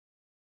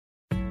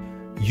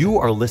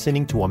You are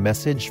listening to a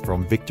message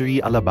from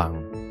Victory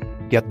Alabang.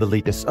 Get the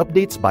latest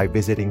updates by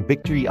visiting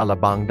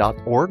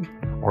victoryalabang.org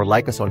or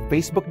like us on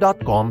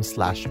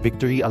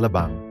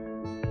facebook.com/victoryalabang.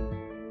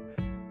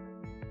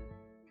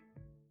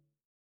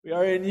 We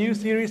are in a new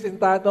series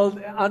entitled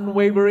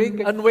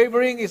Unwavering.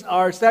 Unwavering is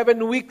our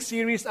 7-week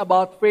series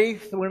about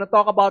faith. We're going to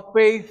talk about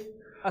faith.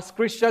 As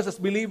Christians, as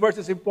believers,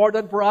 it's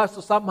important for us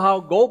to somehow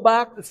go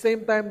back, at the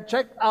same time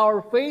check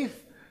our faith,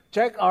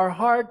 check our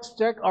hearts,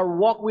 check our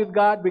walk with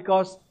God,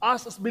 because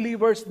us as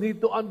believers need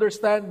to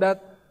understand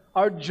that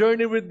our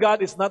journey with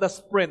God is not a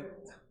sprint.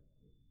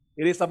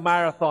 It is a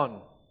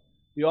marathon.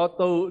 We ought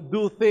to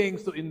do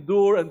things to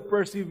endure and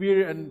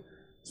persevere and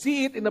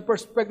see it in the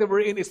perspective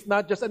we're in. It's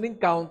not just an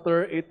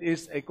encounter, it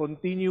is a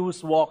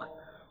continuous walk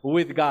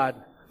with God.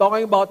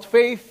 Talking about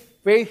faith,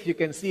 you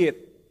can see it.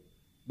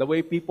 The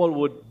way people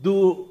would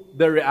do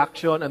the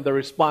reaction and the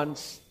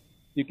response.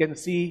 You can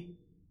see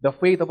the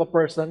faith of a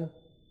person.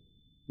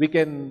 We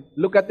can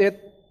look at it.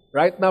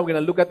 Right now, we're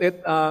going to look at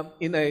it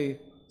in a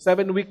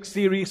 7-week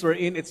series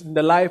wherein it's in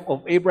the life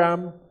of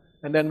Abraham.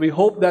 And then we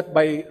hope that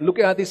by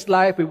looking at his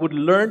life, we would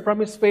learn from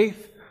his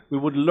faith. We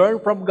would learn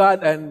from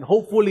God, and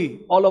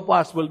hopefully all of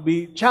us will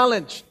be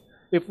challenged,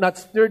 if not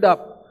stirred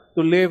up,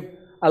 to live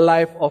a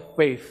life of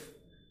faith.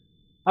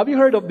 Have you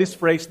heard of this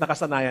phrase,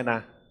 nakasanayan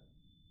na?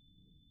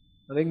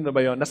 Naring na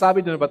ba yun? Nasabi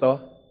nyo na ba to?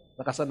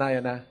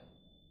 Nakasanayan na.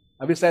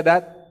 Have you said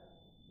that?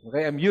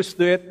 Okay, I'm used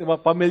to it.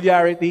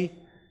 Familiarity,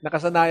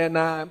 nakasanayan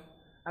na.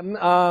 And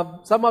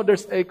somehow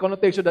there's a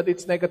connotation that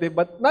it's negative,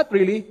 but not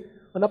really.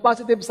 On the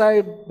positive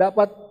side,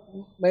 dapat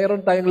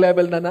mayroon tayong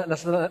level na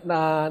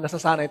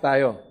nasasanay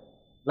tayo.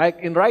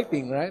 Like in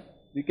writing, right?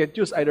 You can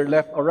choose either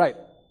left or right.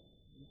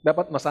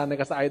 Dapat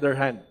masanay ka sa either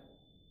hand.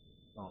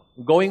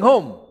 Going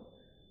home,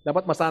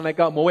 dapat masanay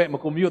ka umuwi,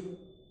 mag-commute.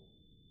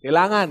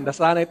 Kailangan,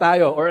 nasanay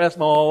tayo, or else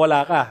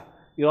mawawala ka.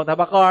 You don't have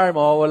a car,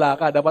 mawawala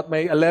ka. Dapat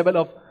may a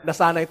level of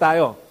nasanay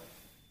tayo.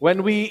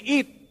 When we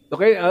eat,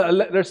 okay,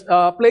 there's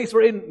a place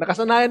we're in,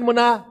 nakasanayan mo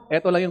na,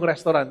 eto lang yung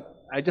restaurant.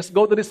 I just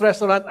go to this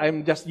restaurant,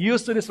 I'm just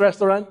used to this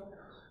restaurant.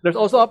 There's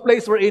also a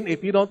place we're in,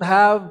 if you don't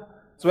have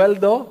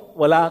sweldo,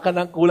 kulang ka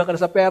na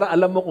sa pera,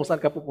 alam mo kung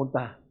saan ka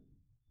pupunta.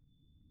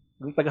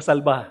 Yung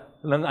taga-salba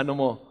ng ano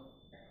mo.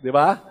 Di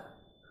ba?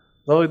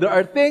 So there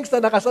are things na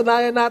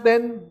nakasanayan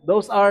natin.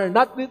 Those are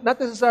not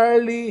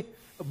necessarily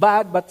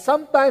bad, but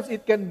sometimes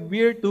it can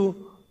veer to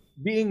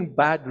being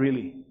bad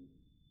really.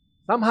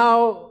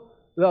 Somehow,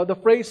 the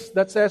phrase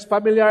that says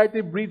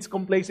familiarity breeds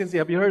complacency.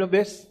 Have you heard of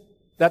this?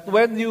 That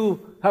when you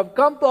have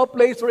come to a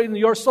place wherein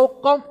you're so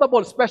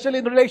comfortable, especially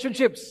in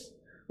relationships,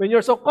 when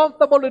you're so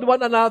comfortable with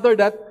one another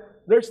that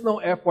there's no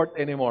effort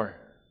anymore.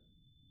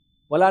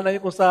 Wala na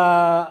yung kung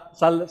sa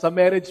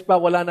marriage pa,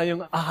 wala na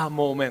yung aha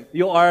moment.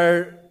 You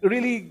are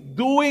really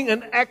doing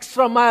an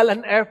extra mile,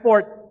 an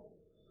effort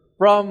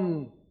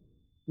from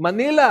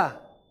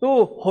Manila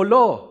to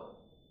Holo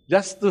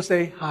just to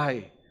say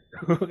hi.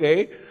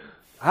 Okay?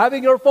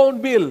 Having your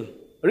phone bill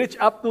reach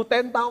up to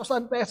 10,000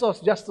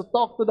 pesos just to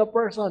talk to the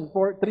person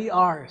for 3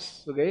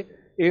 hours. Okay?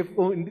 If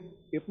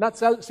not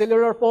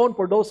cellular phone,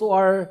 for those who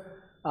are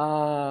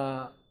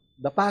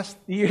the past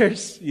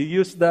years, you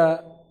use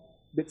the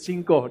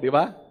Bet5, di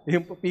ba?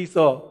 Yung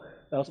piso.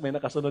 Tapos may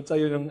nakasunod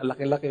sa'yo yung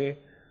laki-laki.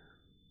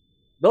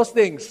 Those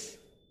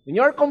things. When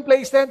you're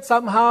complacent,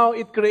 somehow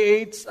it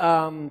creates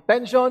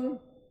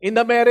tension in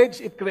the marriage.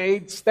 It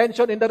creates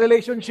tension in the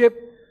relationship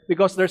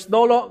because there's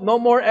no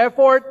more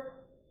effort.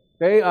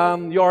 Okay,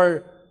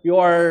 you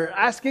are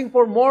asking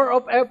for more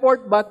of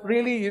effort, but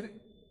really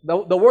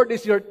the word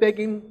is you're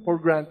taking for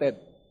granted.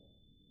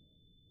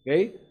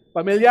 Okay?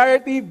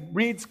 Familiarity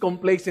breeds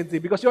complacency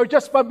because you're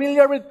just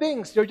familiar with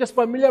things. You're just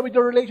familiar with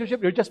your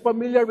relationship. You're just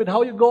familiar with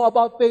how you go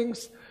about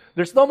things.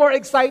 There's no more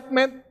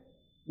excitement.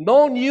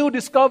 No new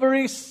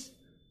discoveries.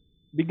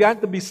 Began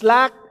to be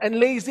slack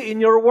and lazy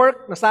in your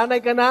work.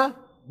 Nasanay ka na.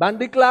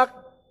 Bandy clock.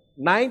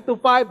 9 to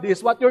 5. This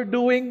is what you're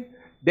doing.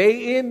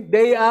 Day in,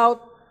 day out.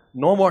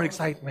 No more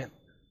excitement.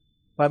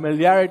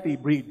 Familiarity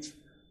breeds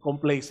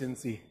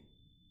complacency.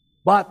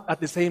 But at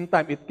the same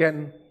time, it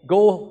can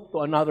go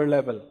to another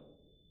level.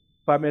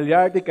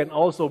 Familiarity can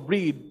also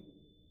breed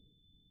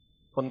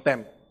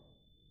contempt.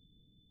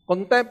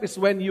 Contempt is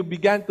when you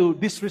began to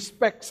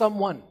disrespect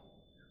someone.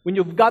 When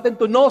you've gotten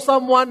to know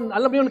someone,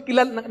 alam mo yung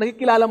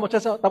nakikilala mo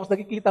siya, tapos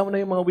nakikita mo na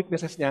yung mga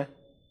weaknesses niya.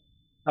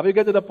 Have you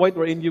get to the point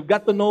wherein you've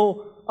got to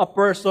know a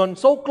person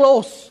so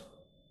close,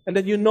 and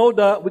then you know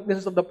the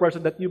weaknesses of the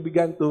person that you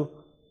began to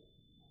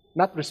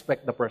not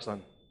respect the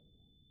person.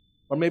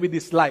 Or maybe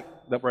dislike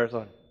the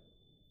person.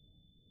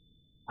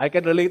 I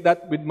can relate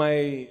that with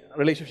my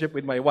relationship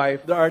with my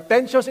wife. There are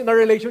tensions in our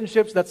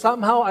relationships that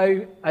somehow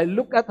I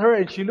look at her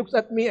and she looks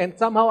at me, and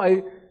somehow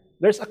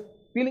there's a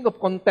feeling of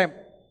contempt.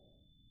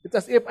 It's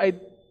as if I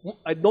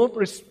don't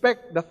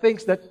respect the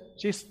things that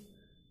she's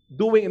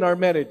doing in our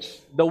marriage,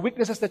 the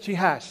weaknesses that she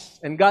has.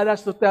 And God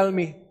has to tell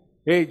me,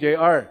 hey,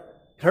 JR,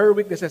 her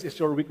weaknesses is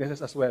your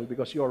weaknesses as well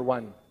because you're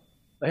one.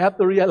 I have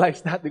to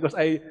realize that because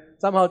I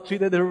somehow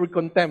treated her with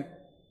contempt.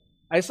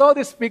 I saw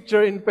this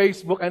picture in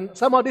Facebook and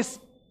somehow this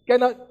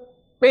cannot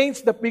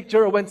paints the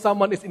picture of when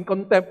someone is in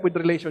contempt with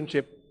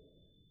relationship.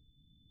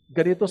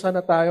 Ganito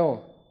sana tayo,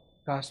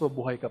 kaso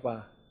buhay ka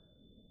pa.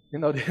 You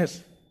know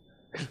this?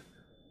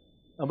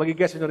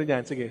 Magigess nyo rin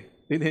yan. Sige,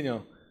 tingnan nyo.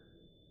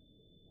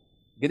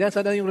 Ganyan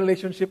sana yung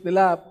relationship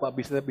nila.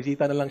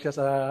 Bisita na lang siya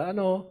sa,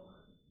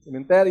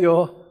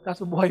 sementeryo.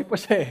 Kaso buhay pa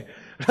siya eh.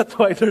 That's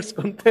why there's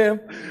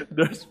contempt,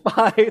 there's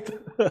fight,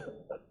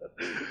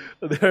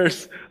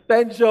 there's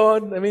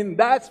tension. I mean,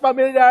 that's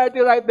familiarity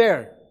right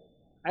there.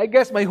 I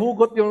guess may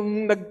hugot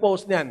yung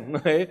nag-post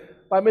niyan. Okay?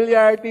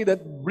 Familiarity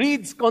that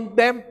breeds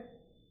contempt,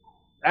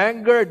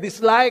 anger,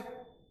 dislike,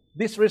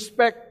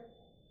 disrespect.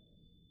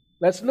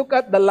 Let's look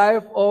at the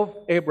life of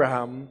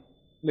Abraham.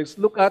 Let's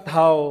look at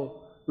how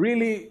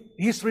really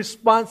his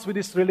response with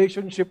his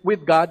relationship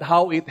with God,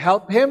 how it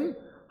helped him,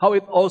 how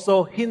it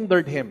also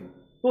hindered him.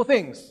 Two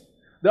things.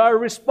 There are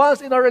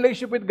response in our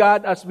relationship with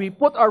God as we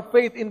put our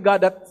faith in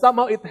God that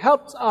somehow it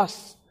helps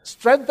us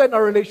strengthen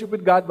our relationship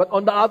with God, but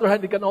on the other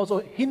hand, it can also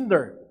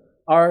hinder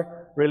our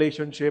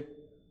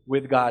relationship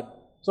with God.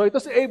 So ito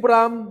si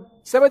Abraham,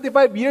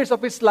 75 years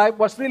of his life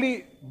was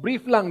really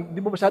brief lang.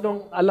 Hindi mo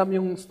masyadong alam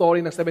yung story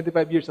ng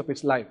 75 years of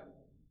his life.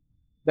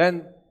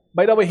 Then,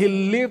 by the way, he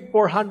lived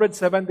for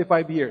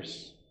 175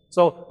 years.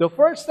 So, the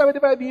first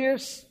 75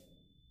 years,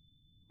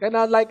 kind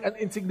of like an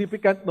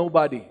insignificant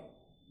nobody.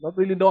 Not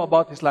really know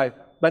about his life.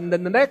 But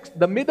then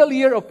the middle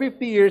year of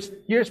 50 years,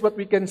 here's what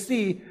we can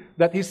see,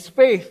 that his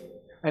faith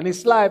and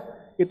his life,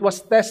 it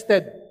was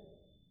tested.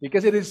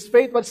 Because his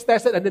faith was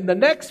tested, and then the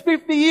next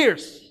 50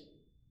 years,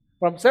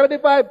 from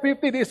 75,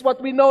 50, this is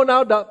what we know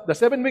now, the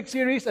 7-week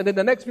series, and then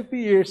the next 50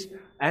 years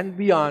and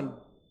beyond,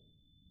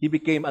 he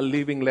became a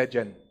living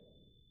legend.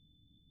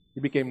 He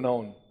became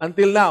known.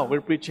 Until now,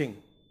 we're preaching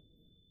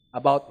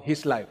about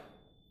his life.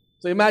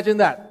 So imagine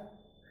that.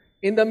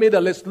 In the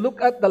middle, let's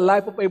look at the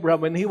life of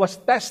Abraham when he was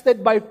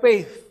tested by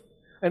faith.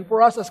 And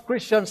for us as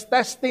Christians,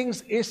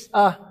 testings is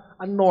a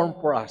norm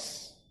for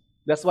us.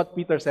 That's what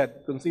Peter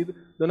said. Consider,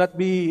 do not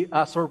be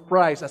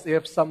surprised as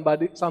if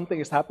something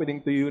is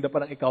happening to you na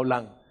parang ikaw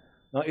lang.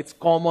 No, it's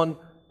common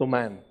to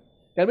man.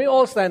 Can we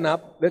all stand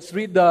up? Let's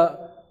read the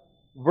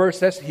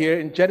verses here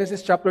in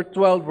Genesis chapter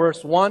 12,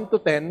 verse 1 to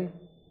 10.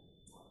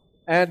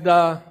 And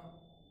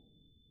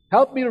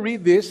help me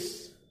read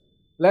this.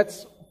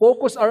 Let's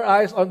focus our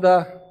eyes on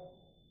the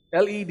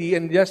LED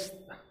and just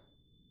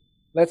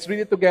let's read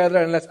it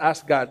together and let's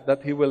ask God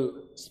that He will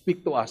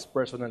speak to us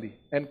personally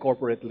and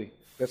corporately.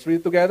 Let's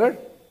read it together.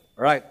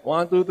 All right,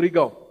 1, 2, 3,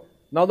 go.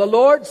 Now the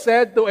Lord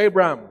said to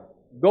Abraham,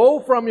 go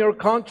from your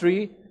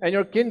country and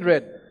your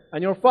kindred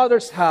and your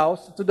father's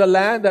house to the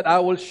land that I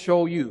will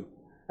show you.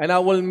 And I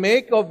will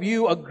make of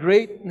you a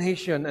great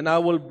nation, and I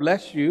will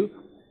bless you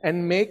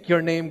and make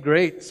your name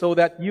great, so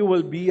that you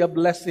will be a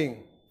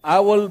blessing. I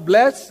will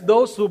bless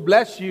those who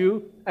bless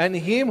you, and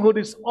him who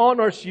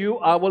dishonors you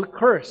I will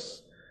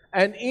curse.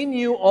 And in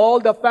you all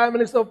the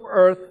families of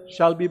earth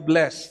shall be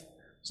blessed.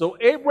 So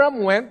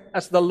Abram went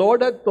as the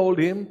Lord had told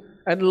him,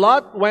 and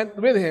Lot went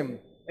with him.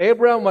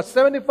 Abram was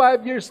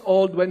 75 years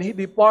old when he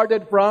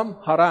departed from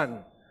Haran.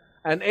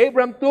 And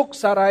Abram took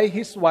Sarai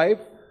his wife,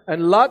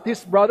 and Lot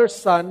his brother's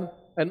son,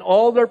 and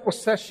all their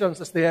possessions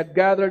as they had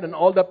gathered, and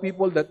all the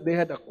people that they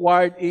had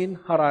acquired in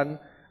Haran,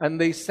 and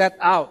they set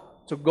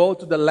out to go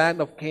to the land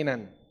of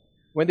Canaan.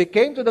 When they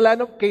came to the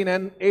land of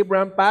Canaan,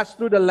 Abram passed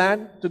through the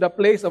land to the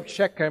place of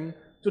Shechem,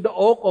 to the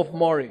oak of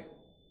Moreh.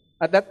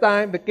 At that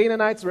time, the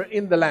Canaanites were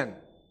in the land.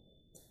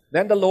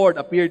 Then the Lord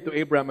appeared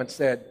to Abram and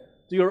said,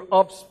 to your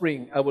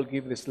offspring I will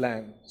give this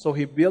land. So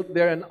he built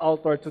there an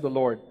altar to the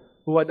Lord,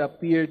 who had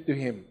appeared to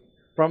him.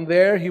 From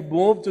there he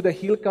moved to the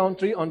hill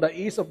country on the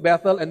east of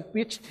Bethel and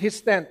pitched his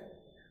tent,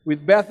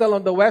 with Bethel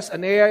on the west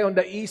and Ai on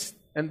the east.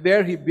 And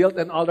there he built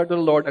an altar to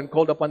the Lord and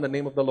called upon the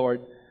name of the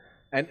Lord.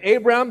 And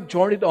Abram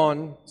journeyed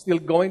on, still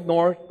going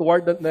north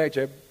toward the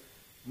Negev.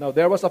 Now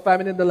there was a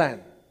famine in the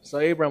land. So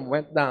Abram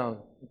went down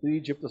to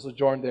Egypt to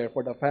sojourn there,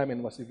 for the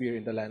famine was severe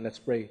in the land. Let's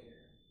pray.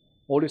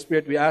 Holy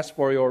Spirit, we ask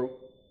for your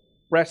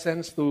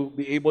presence to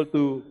be able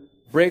to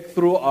break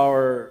through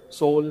our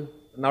soul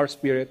and our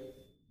spirit,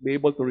 be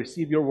able to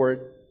receive your word,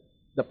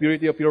 the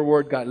purity of your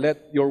word, God.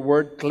 Let your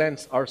word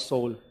cleanse our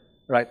soul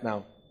right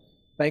now.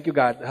 Thank you,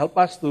 God. Help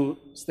us to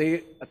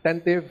stay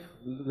attentive,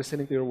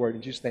 listening to your word.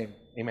 In Jesus' name,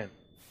 amen.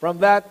 From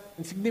that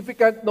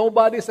insignificant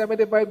nobody,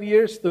 75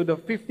 years, to the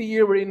 50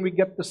 year wherein we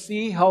get to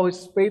see how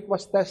his faith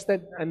was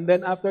tested, and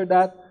then after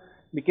that,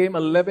 became a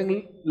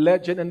living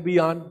legend and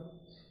beyond.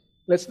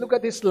 Let's look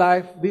at his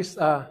life, this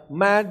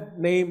man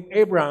named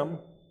Abraham.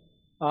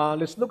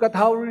 Let's look at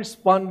how he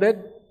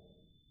responded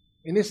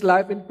in his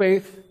life in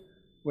faith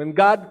when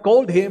God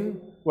called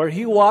him where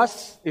he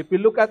was. If you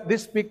look at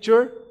this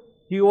picture,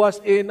 he was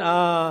in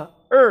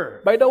Ur.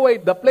 By the way,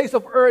 the place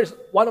of Ur is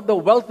one of the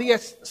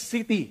wealthiest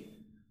city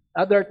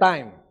at their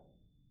time.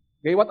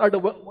 Okay,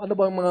 ano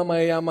ba mga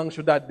mayamang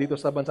syudad dito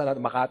sa bansa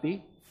natin?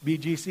 Makati,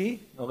 BGC,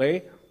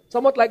 okay?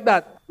 Somewhat like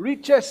that.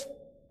 Richest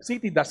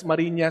city,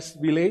 Dasmariñas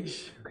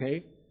Village.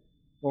 Okay?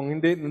 Kung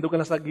hindi, nandun ka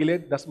na sa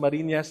gilid,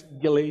 Dasmariñas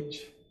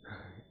Village.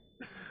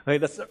 Okay,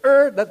 that's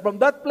Ur. That from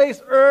that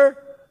place, Ur,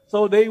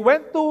 So they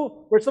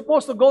were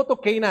supposed to go to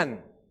Canaan,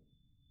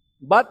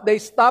 but they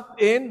stopped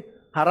in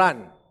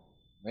Haran.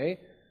 Okay?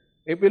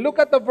 If we look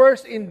at the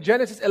verse in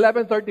Genesis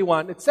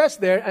 11:31, it says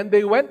there, and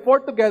they went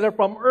forth together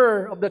from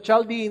Ur of the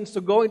Chaldeans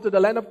to go into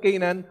the land of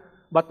Canaan,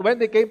 but when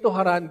they came to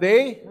Haran,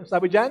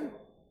 sabi dyan,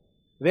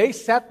 they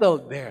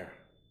settled there.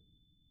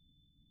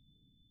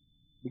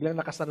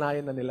 Biglang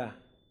nakasanayan na nila,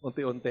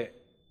 unti-unti.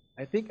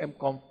 I think I'm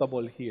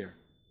comfortable here.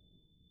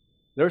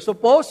 They're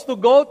supposed to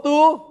go to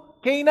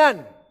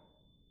Canaan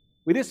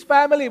with his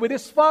family, with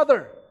his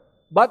father.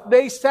 But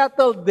they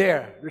settled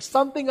there. There's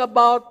something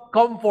about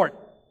comfort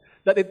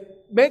that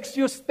it makes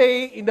you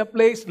stay in the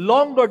place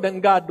longer than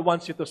God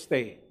wants you to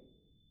stay.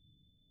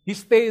 He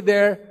stayed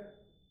there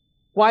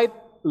quite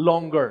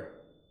longer.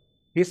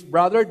 His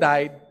brother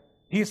died,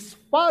 his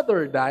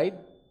father died,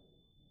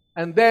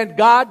 and then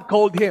God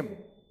called him.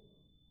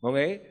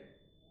 Okay?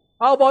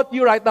 How about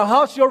you right now?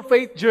 How's your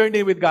faith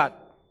journey with God?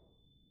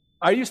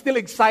 Are you still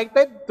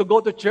excited to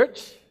go to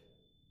church?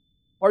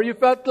 Or you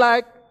felt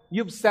like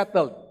you've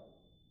settled?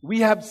 We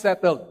have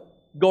settled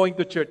going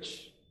to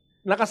church.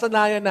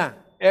 Nakasanayan na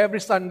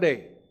every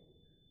Sunday.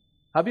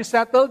 Have you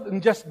settled in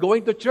just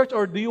going to church,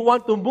 or do you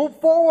want to move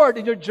forward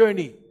in your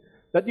journey?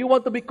 That you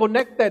want to be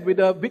connected with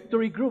a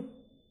victory group?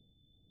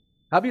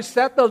 Have you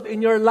settled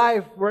in your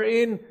life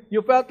wherein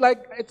you felt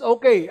like, it's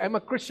okay, I'm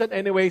a Christian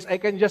anyways, I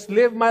can just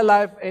live my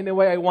life any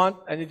way I want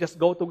and you just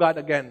go to God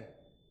again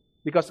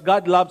because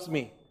God loves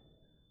me?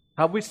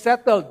 Have we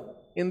settled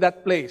in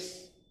that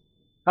place?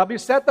 Have you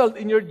settled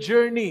in your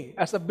journey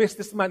as a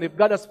businessman? If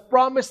God has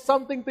promised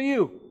something to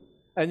you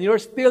and you're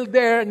still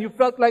there and you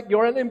felt like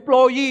you're an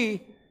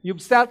employee,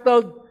 you've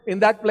settled in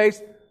that place,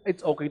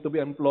 it's okay to be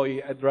an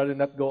employee. I'd rather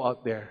not go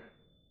out there.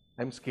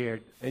 I'm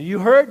scared. And you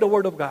heard the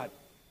word of God,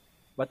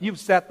 but you've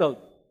settled.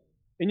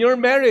 In your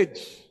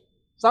marriage,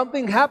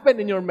 something happened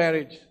in your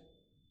marriage.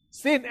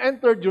 Sin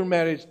entered your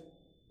marriage.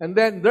 And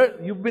then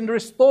you've been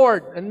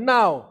restored. And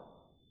now,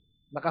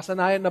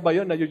 nakasanayan na ba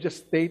yun na you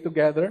just stay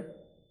together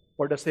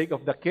for the sake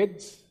of the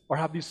kids? Or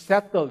have you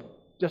settled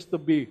just to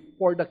be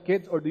for the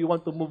kids? Or do you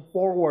want to move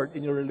forward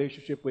in your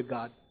relationship with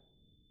God?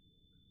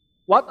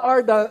 What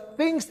are the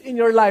things in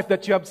your life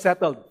that you have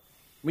settled?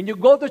 When you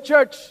go to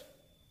church,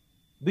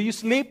 do you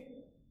sleep?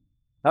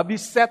 Have you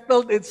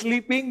settled in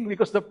sleeping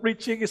because the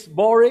preaching is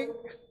boring?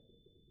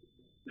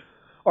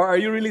 Or are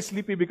you really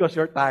sleepy because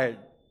you're tired?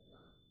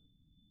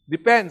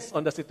 Depends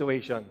on the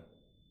situation.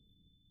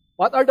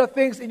 What are the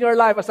things in your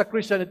life as a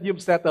Christian that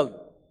you've settled?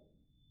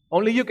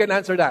 Only you can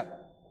answer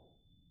that.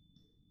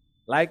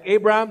 Like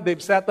Abraham,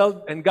 they've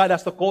settled and God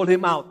has to call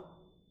him out.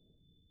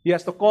 He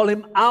has to call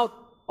him out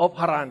of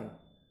Haran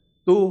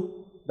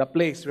to the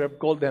place where I've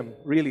called them,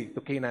 really,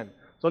 to Canaan.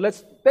 So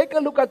let's take a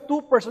look at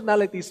two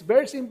personalities.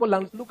 Very simple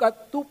lang. Look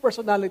at two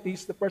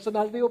personalities, the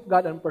personality of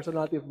God and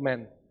personality of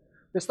men.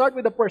 Let's start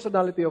with the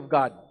personality of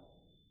God.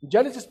 In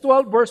Genesis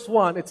 12, verse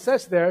 1, it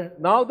says there,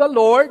 now the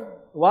Lord,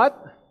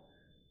 what?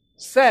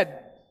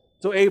 Said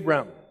to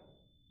Abram.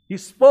 He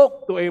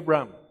spoke to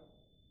Abram.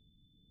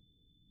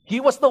 He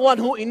was the one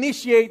who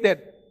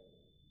initiated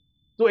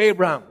to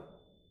Abram.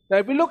 Now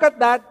if we look at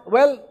that,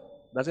 well,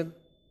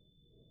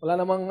 wala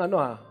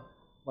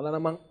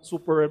namang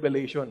super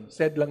revelation.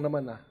 Said lang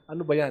naman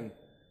ano ba yan?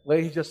 Well,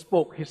 he just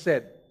spoke. He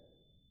said.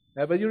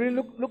 But you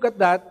really look at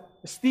that,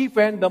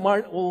 Stephen, the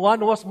one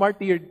who was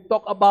martyred,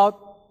 talk about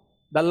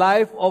the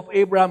life of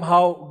Abraham,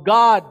 how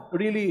God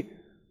really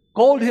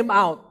called him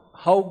out,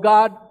 how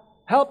God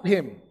helped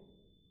him.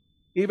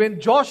 Even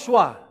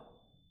Joshua,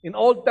 in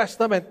Old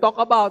Testament, talk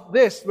about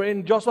this,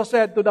 wherein Joshua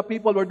said to the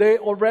people where they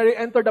already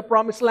entered the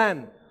promised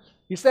land,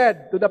 he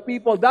said to the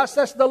people, thus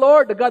says the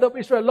Lord, the God of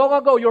Israel, long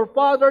ago your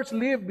fathers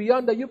lived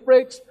beyond the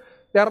Euphrates,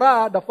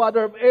 Terah, the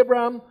father of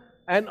Abraham,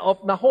 and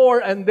of Nahor,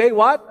 and they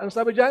what? Ano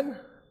sabi dyan?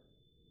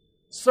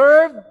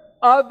 Served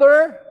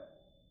other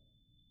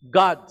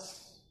gods.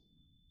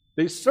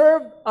 They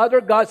served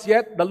other gods,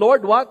 yet the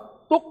Lord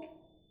what? Took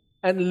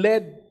and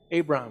led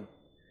Abraham.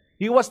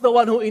 He was the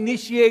one who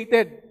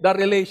initiated the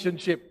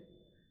relationship.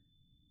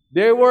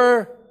 They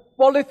were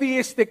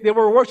polytheistic. They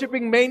were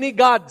worshiping many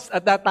gods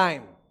at that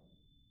time.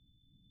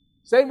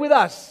 Same with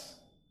us.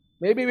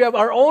 Maybe we have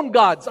our own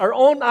gods, our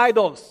own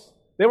idols.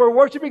 They were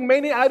worshiping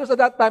many idols at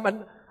that time.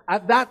 And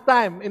at that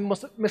time, in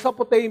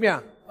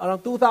Mesopotamia,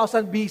 around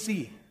 2000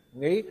 BC,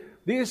 okay,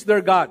 this is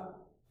their god.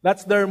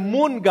 That's their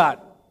moon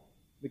god.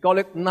 We call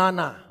it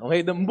Nana,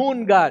 okay, the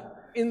moon god.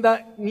 In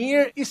the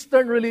Near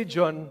Eastern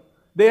religion,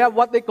 they have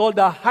what they call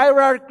the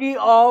hierarchy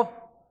of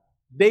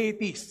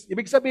deities.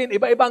 Ibig sabihin,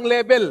 iba-ibang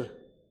level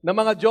ng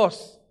mga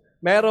Diyos.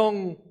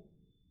 Merong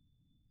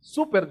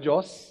super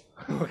Diyos,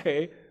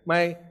 okay?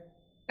 May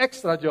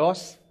extra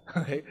Diyos,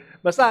 okay?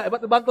 Basta,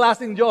 iba't ibang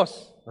klaseng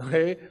Diyos,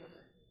 okay?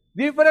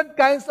 Different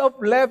kinds of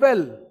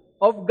level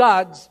of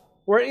gods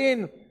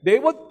wherein they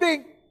would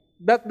think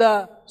that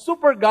the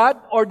super God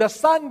or the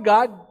sun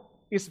God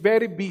is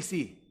very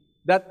busy.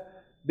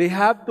 That they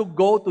have to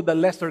go to the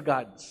lesser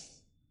gods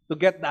to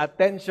get the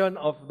attention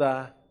of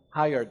the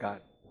higher God.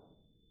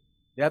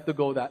 They have to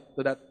go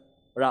to that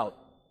route.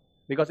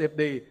 Because if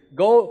they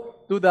go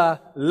to the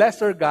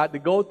lesser god, they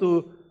go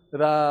to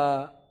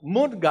the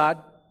moon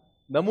god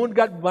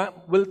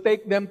will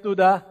take them to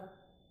the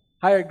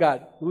higher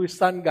god, who is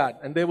sun god,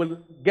 and they will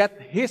get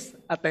his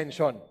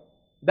attention.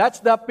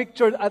 That's the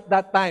picture at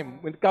that time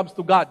when it comes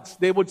to gods.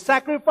 They would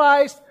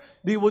sacrifice,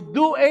 they would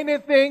do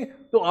anything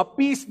to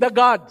appease the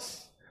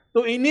gods,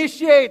 to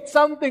initiate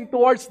something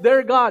towards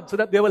their god so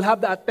that they will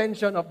have the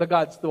attention of the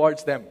gods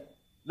towards them.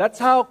 That's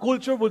how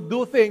culture would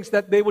do things,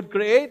 that they would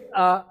create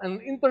an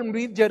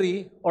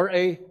intermediary or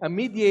a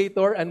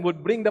mediator and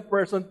would bring the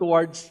person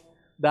towards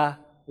the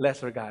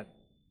lesser god.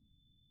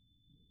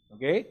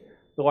 Okay?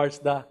 Towards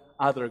the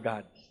other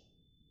gods.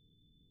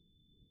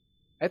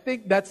 I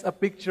think that's a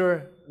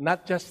picture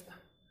not just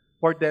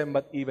for them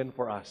but even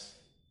for us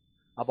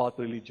about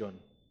religion.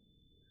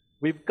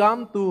 We've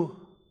come to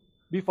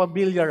be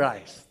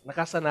familiarized,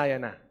 nakasanayan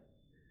na,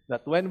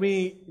 that when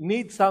we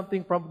need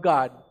something from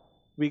God,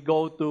 we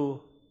go to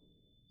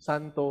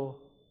Santo,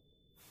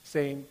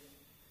 Saint,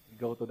 we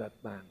go to that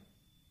man.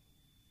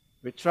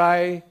 We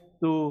try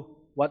to,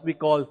 what we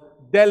call,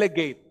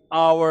 delegate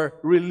our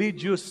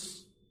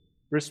religious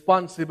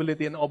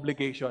responsibility and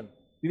obligation.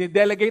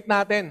 Dinidelegate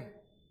natin.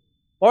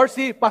 Or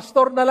si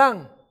pastor na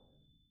lang.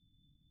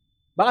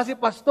 Baka si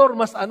pastor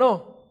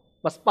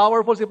mas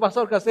powerful si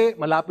pastor kasi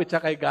malapit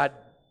siya kay God.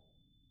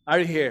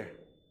 Are you here?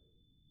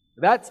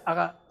 That's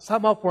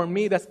somehow for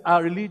me, that's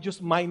a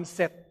religious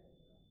mindset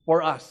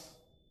for us.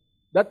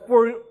 That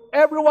for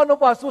every one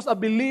of us who's a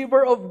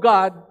believer of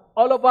God,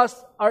 all of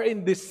us are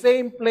in the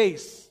same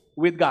place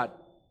with God.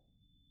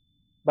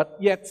 But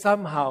yet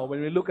somehow, when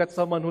we look at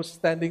someone who's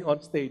standing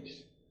on stage,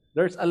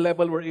 there's a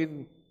level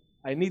wherein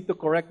I need to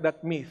correct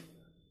that myth.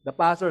 The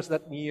pastor is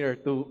not near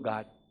to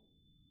God.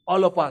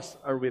 All of us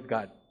are with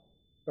God.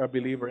 We're a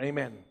believer.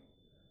 Amen.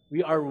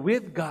 We are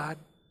with God.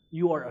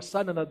 You are a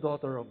son and a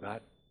daughter of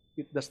God.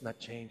 It does not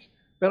change.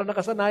 Pero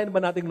nakasanayan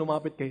ba nating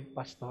lumapit kay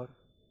pastor,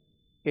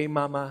 kay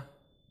mama,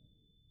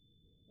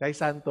 kay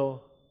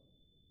santo,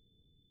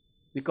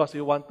 because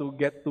we want to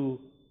get to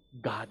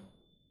God?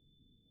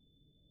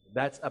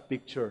 That's a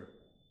picture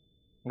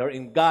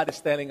wherein God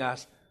is telling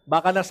us,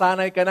 baka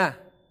nasanay ka na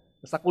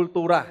sa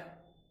kultura.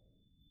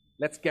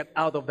 Let's get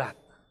out of that.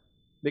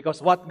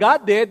 Because what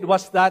God did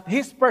was that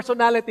His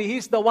personality,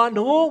 He's the one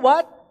who,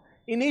 what?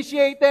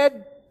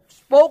 Initiated,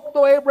 spoke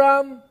to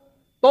Abraham,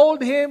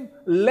 told him,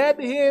 led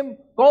him,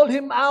 called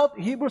him out.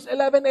 Hebrews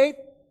 11:8.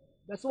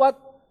 That's what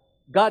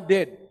God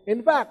did.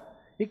 In fact,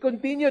 He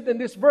continued in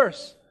this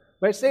verse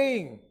by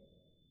saying,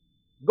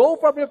 go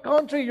from your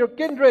country, your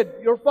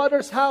kindred, your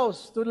father's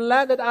house, to the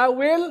land that I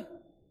will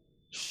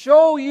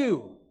show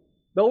you.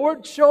 The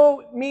word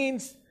show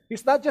means,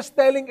 He's not just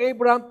telling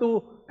Abraham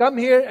to come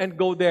here and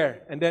go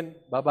there, and then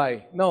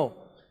bye-bye. No.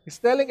 He's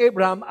telling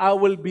Abraham, I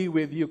will be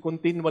with you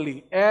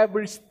continually,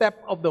 every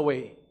step of the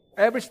way,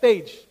 every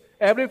stage,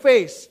 every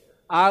phase,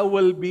 I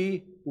will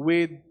be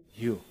with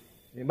you.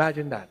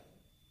 Imagine that.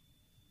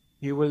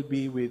 He will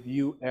be with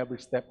you every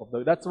step of the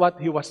way. That's what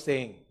He was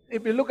saying.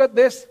 If you look at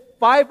this,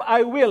 5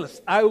 I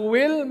wills. I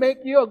will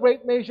make you a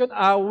great nation.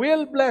 I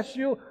will bless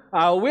you.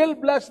 I will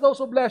bless those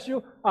who bless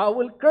you. I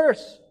will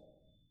curse.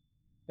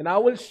 And I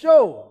will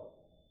show.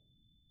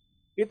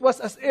 It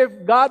was as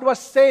if God was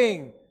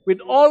saying,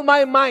 with all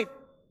my might,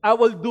 I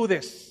will do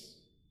this.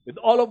 With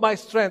all of my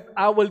strength,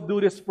 I will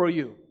do this for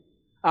you.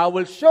 I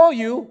will show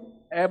you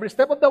every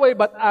step of the way,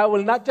 but I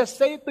will not just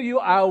say it to you,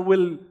 I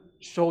will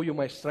show you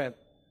my strength.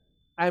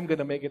 I'm going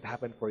to make it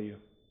happen for you.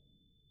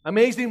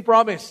 Amazing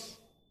promise.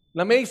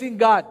 An amazing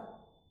God.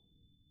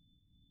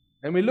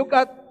 And we look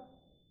at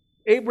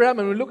Abraham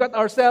and we look at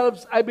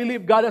ourselves, I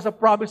believe God has a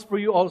promise for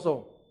you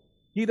also.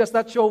 He does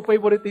not show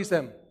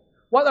favoritism.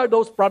 What are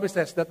those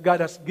promises that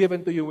God has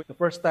given to you the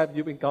first time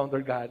you've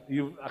encountered God?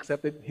 You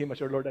accepted Him as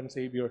your Lord and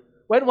Savior.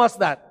 When was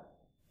that?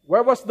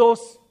 Where was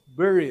those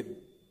buried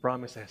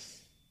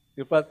promises?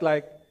 You felt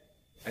like,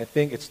 I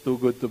think it's too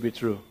good to be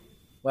true.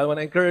 Well, I want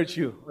to encourage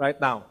you right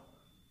now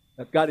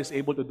that God is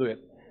able to do it.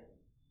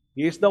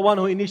 He is the one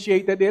who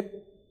initiated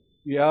it.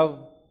 You have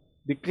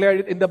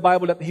declared it in the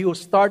Bible that He who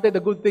started a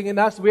good thing in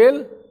us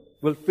will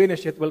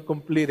finish it, will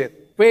complete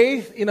it.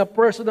 Faith in a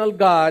personal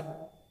God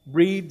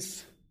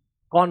breeds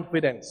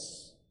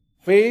confidence.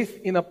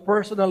 Faith in a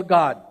personal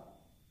God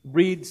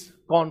breeds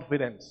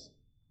confidence.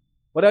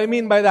 What do I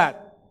mean by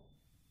that?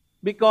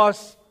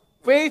 Because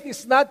faith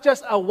is not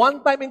just a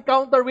one-time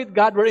encounter with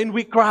God wherein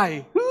we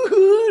cry,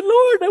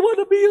 Lord, I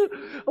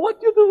want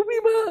you to be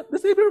the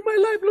Savior of my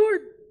life,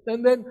 Lord.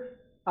 And then,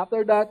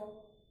 after that,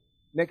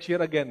 next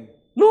year again,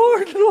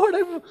 Lord,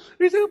 I'm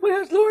raising up my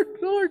hands,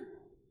 Lord.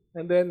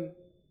 And then,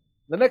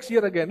 the next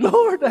year again,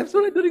 Lord, I'm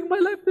surrendering my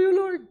life to you,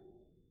 Lord.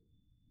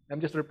 I'm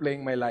just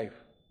replaying my life.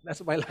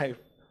 That's my life.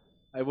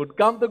 I would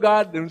come to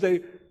God and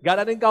say, got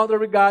an encounter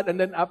with God, and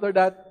then after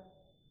that,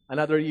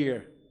 another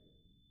year.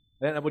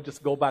 Then I would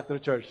just go back to the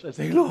church and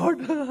say, Lord,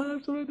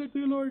 I'm surrendered to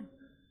you, Lord.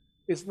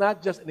 It's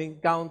not just an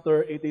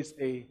encounter, it is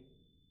a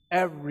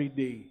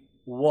everyday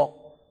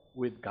walk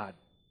with God.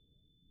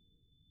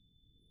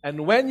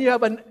 And when you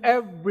have an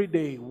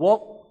everyday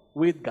walk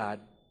with God,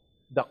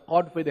 the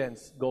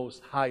confidence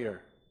goes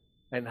higher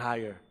and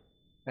higher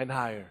and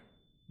higher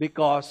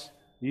because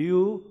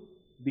you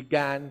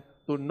began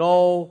to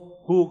know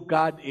who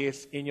God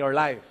is in your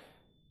life.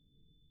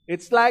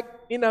 It's like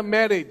in a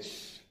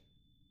marriage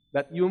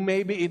that you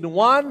may be in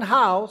one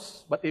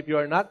house, but if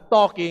you're not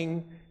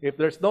talking, if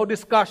there's no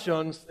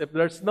discussions, if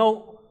there's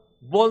no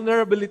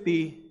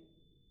vulnerability,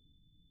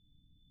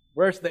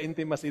 where's the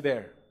intimacy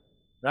there?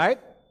 Right?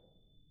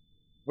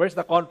 Where's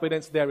the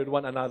confidence there with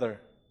one another?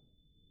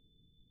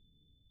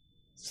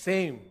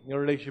 Same in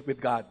your relationship with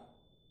God.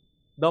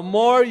 The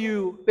more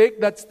you take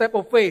that step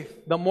of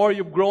faith, the more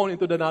you've grown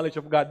into the knowledge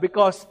of God.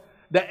 Because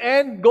the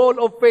end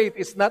goal of faith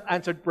is not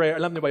answered prayer.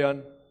 Alam niyo ba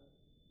yun?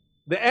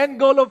 The end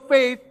goal of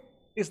faith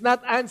is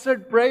not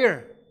answered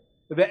prayer.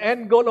 The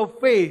end goal of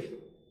faith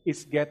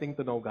is getting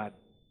to know God.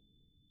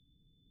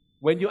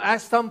 When you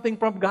ask something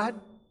from God,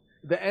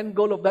 the end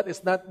goal of that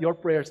is not your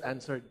prayers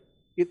answered.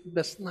 It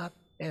does not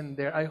end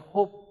there. I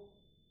hope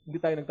hindi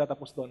tayo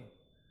nagtatapos doon.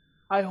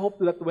 I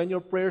hope that when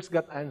your prayers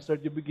got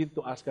answered, you begin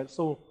to ask God,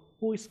 so,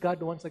 who is God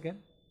once again?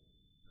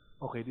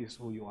 Okay, this is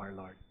who you are,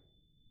 Lord.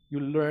 You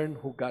learn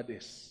who God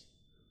is.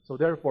 So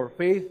therefore,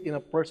 faith in a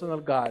personal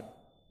God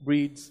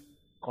breeds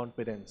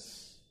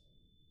confidence.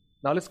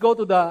 Now let's go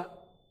to the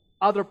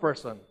other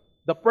person,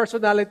 the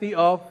personality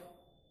of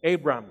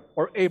Abram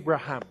or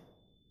Abraham.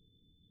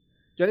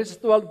 Genesis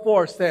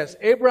 12:4 says,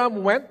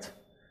 Abram went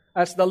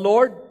as the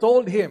Lord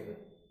told him,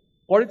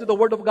 according to the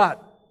word of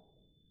God.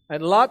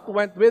 And Lot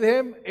went with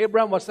him.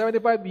 Abram was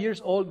 75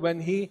 years old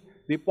when he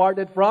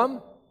departed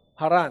from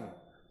Haran.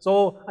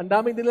 So, ang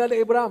daming nila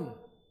ni Abram.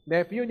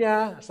 Nephew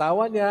niya,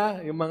 asawa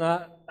niya, yung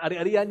mga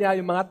ari-arian niya,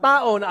 yung mga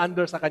tao na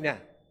under sa kanya.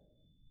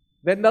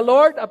 Then the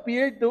Lord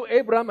appeared to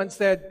Abram and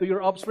said, to your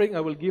offspring,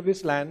 I will give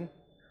this land.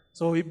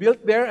 So he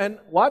built there and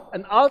what?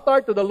 An altar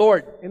to the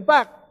Lord. In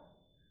fact,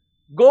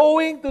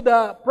 going to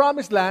the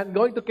promised land,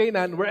 going to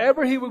Canaan,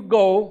 wherever he would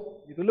go,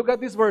 if you look at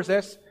these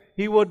verses,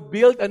 he would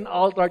build an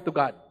altar to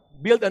God.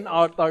 Build an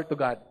altar to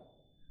God.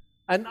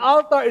 An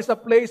altar is a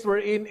place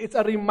wherein it's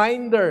a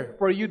reminder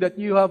for you that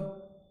you have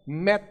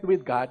met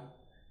with God.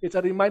 It's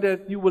a reminder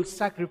that you will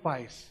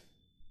sacrifice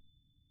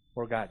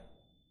for God.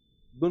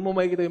 Doon mo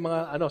makikita yung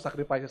mga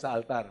sacrifices sa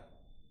altar.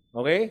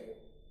 Okay?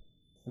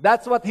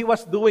 That's what he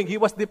was doing. He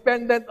was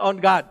dependent on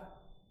God.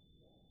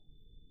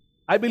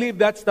 I believe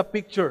that's the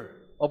picture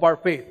of our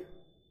faith.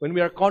 When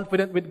we are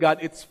confident with God,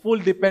 it's full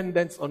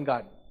dependence on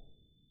God.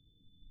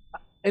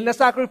 In the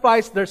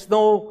sacrifice,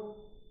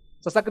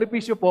 sa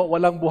sakripisyo po,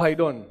 walang buhay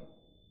doon.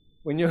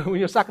 When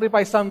you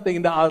sacrifice something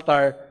in the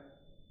altar,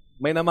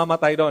 may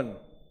namamatay doon.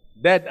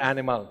 Dead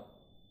animal.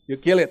 You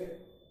kill it.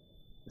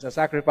 It's a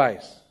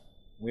sacrifice.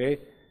 Okay?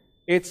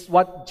 It's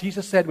what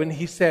Jesus said when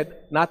He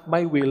said, not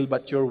my will,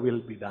 but your will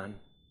be done.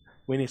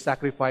 When He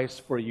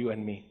sacrificed for you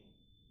and me.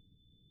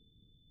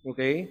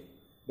 Okay?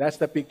 That's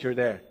the picture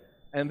there.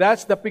 And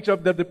that's the picture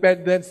of the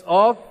dependence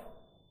of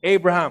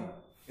Abraham.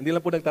 Hindi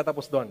lang po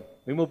nagtatapos doon.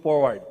 We move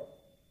forward.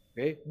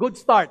 Okay? Good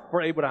start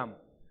for Abraham.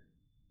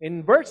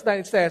 In verse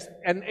 9 it says,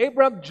 and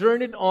Abraham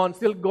journeyed on,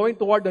 still going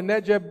toward the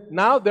Negev.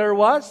 Now there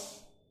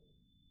was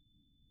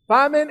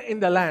famine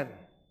in the land.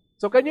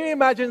 So can you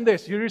imagine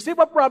this? You receive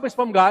a promise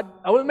from God,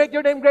 I will make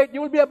your name great, you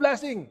will be a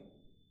blessing.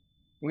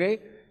 Okay?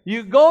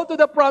 You go to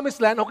the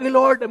promised land, okay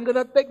Lord, I'm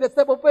gonna take that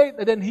step of faith.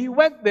 And then he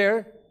went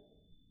there,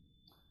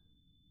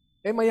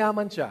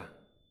 mayaman siya.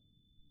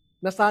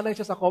 Nasanay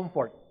siya sa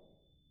comfort.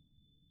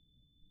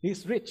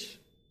 He's rich.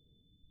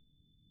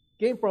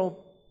 Came from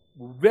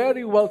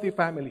very wealthy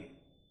family.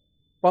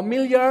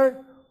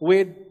 Familiar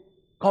with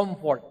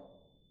comfort.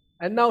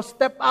 And now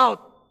step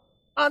out.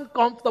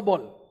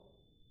 Uncomfortable.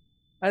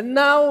 And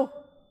now,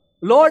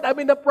 Lord, I'm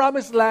in the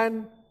promised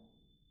land.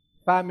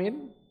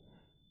 Famine.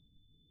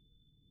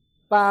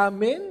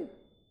 Famine.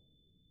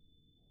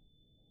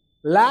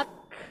 Lack.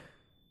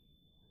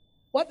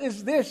 What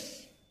is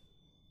this?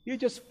 You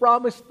just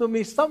promised to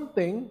me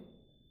something,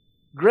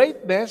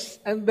 greatness,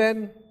 and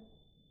then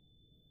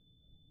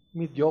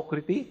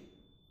mediocrity.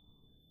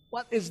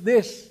 What is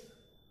this?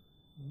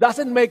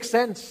 Doesn't make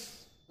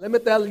sense. Let me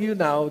tell you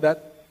now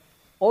that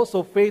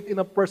also faith in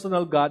a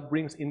personal God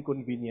brings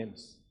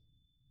inconvenience.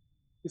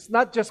 It's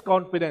not just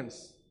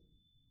confidence.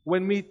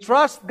 When we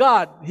trust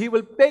God, He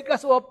will take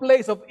us to a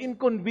place of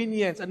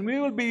inconvenience, and we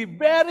will be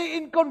very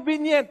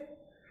inconvenient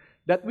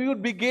that we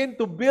would begin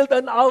to build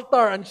an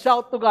altar and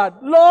shout to God,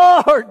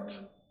 Lord,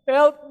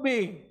 help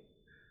me.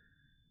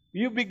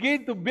 You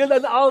begin to build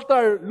an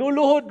altar,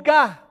 luluhod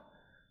ka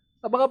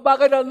sa mga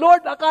bagay na,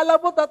 Lord, akala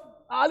mo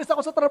aalis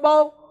ako sa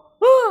trabaho.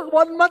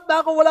 1 month na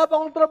ako, wala pa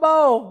akong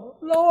trabaho.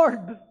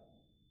 Lord.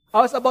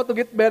 I was about to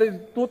get married in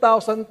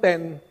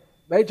 2010.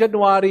 By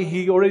January,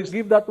 He already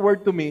gave that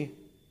word to me.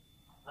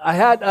 I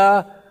had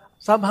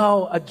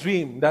somehow a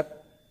dream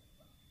that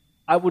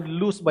I would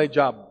lose my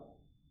job.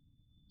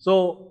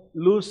 So,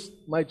 lose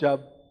my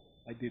job.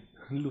 I did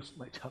lose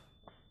my job.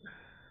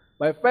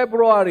 By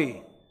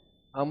February,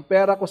 ang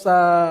pera ko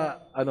sa,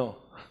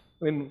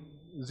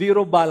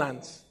 zero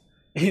balance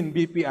in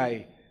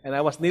BPI. And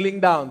I was kneeling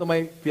down to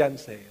my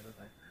fiancé.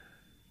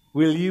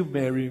 will you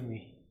marry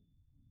me?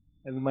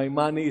 And my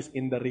money is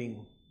in the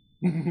ring.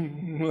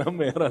 Wala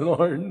pera,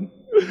 Lord.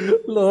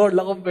 Lord,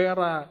 wala akong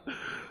pera.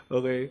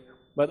 Okay?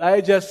 But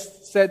I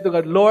just said to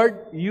God, Lord,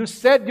 you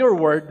said your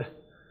word.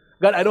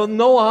 God, I don't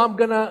know how I'm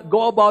gonna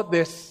go about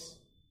this,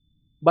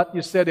 but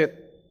you said it.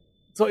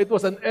 So it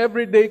was an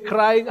everyday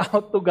crying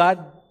out to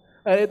God,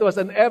 and it was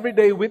an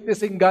everyday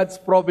witnessing God's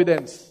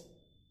providence.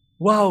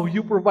 Wow,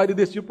 you provided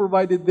this, you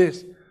provided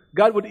this.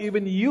 God would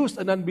even use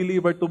an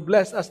unbeliever to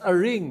bless us a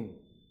ring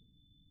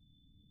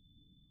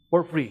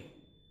for free.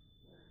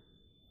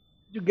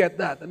 You get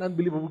that? An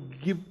unbeliever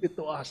would give it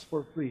to us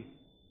for free.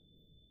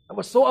 I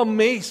was so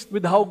amazed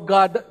with how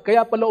God,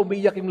 kaya pala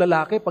umiyak yung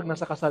lalaki pag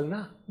nasa kasal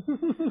na.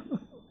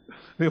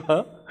 Di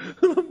ba?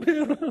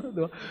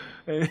 Diba?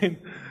 And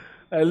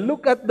I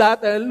look at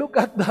that, and I look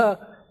at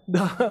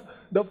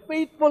the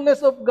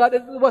faithfulness of God.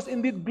 It was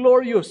indeed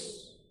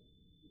glorious.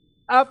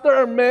 After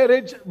our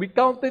marriage, we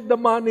counted the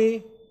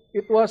money.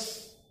 It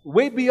was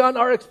way beyond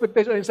our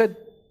expectation. And I said,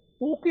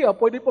 okay,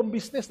 pwede pang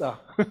business .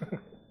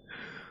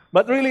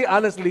 But really,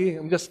 honestly,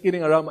 I'm just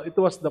kidding around. It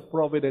was the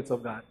providence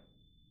of God.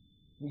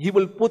 He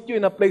will put you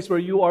in a place where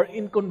you are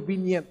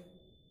inconvenient.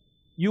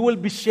 You will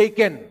be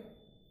shaken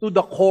to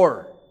the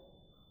core.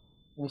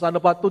 Kung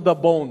saan pa, to the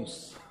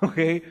bones.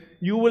 Okay?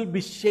 You will be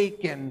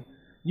shaken,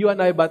 you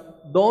and I,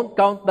 but don't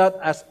count that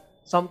as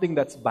something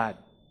that's bad.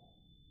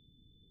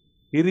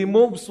 He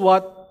removes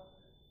what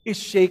is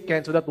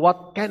shaken so that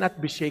what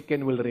cannot be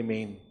shaken will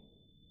remain.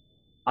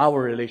 Our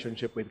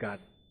relationship with God.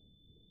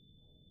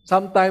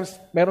 Sometimes,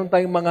 meron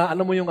tayong mga,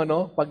 ano mo yung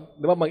pag,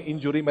 di ba, may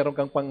injury, meron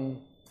kang pang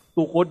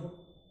tukod.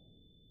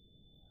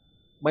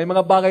 May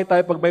mga bagay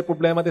tayo, pag may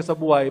problema tayo sa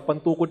buhay,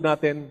 pang tukod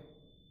natin,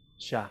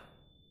 siya.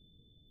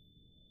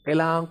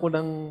 Kailangan ko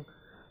ng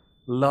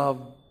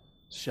love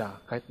siya,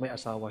 kahit may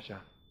asawa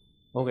siya.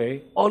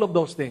 Okay? All of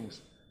those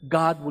things,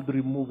 God would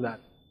remove that.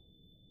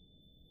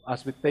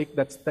 As we take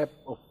that step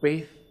of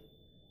faith,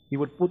 He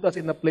would put us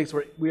in a place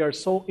where we are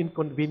so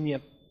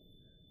inconvenient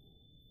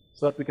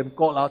so that we can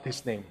call out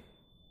His name.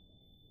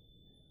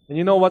 And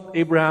you know what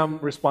Abraham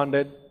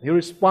responded? He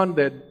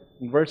responded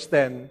in verse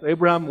 10,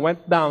 Abraham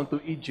went down to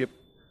Egypt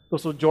to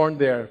sojourn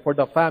there, for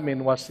the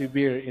famine was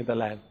severe in the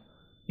land.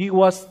 He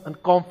was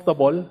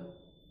uncomfortable,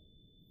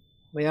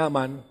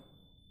 mayaman,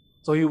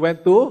 so he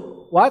went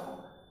to, what?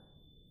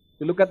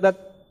 You look at that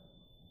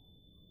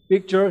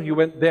picture, he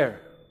went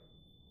there,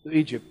 to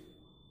Egypt.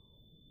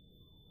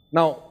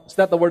 Now, is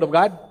that the word of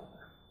God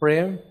for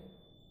him?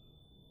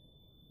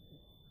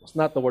 It's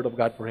not the word of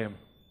God for him.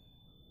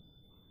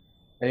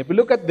 And if you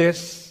look at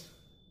this,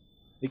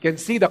 you can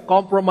see the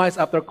compromise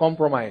after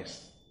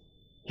compromise.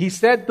 He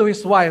said to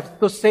his wife,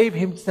 to save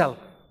himself,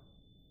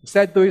 he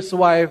said to his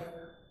wife,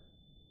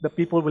 the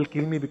people will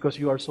kill me because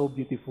you are so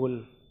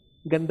beautiful.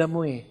 Ganda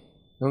mo eh.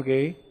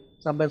 Okay?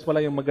 Sometimes pala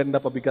yung maganda,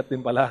 pabigat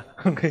din pala.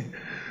 Okay?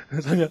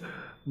 Sabi niya,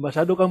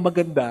 masyado kang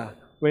maganda.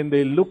 When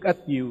they look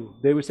at you,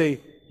 they will say,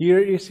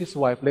 here is his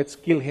wife, let's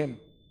kill him.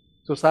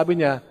 So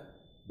sabi niya,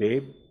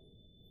 babe,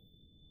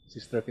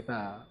 sister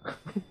kita.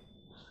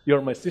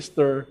 You're my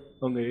sister.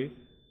 Okay?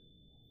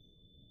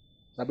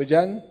 Sabi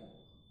diyan,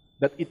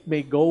 that it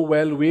may go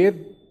well with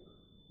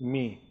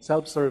me.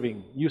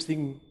 Self-serving.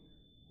 Using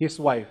his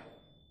wife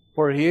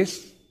for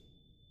his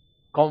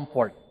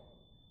comfort.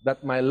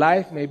 That my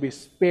life may be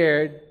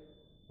spared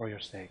for your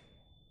sake.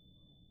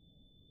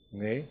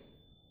 Okay?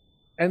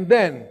 And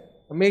then,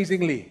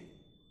 amazingly,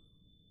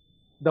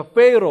 the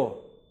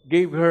Pharaoh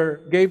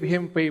gave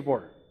him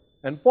favor.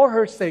 And for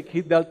her sake,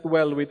 he dealt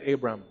well with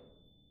Abram.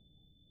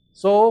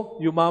 So,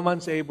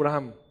 yumaman si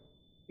Abraham.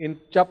 In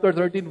chapter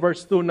 13,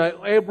 verse 2, now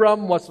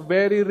Abram was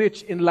very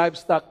rich in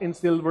livestock, in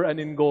silver, and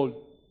in gold.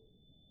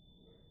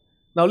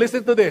 Now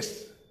listen to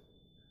this.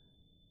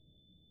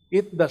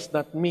 It does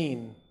not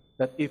mean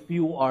that if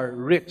you are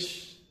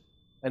rich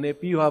and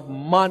if you have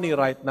money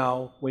right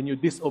now, when you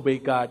disobey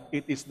God,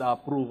 it is the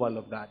approval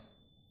of God.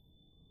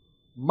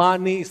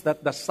 Money is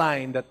not the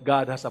sign that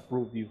God has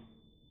approved you.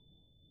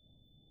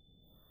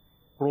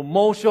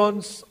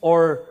 Promotions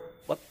or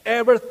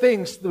whatever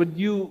things that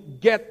you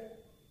get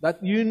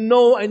that you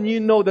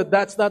know that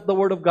that's not the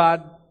Word of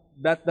God,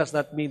 that does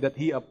not mean that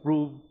He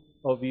approved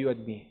of you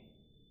and me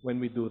when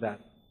we do that.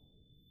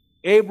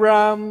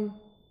 Abraham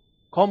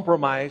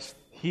compromised.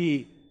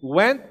 He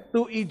went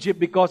to Egypt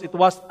because it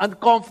was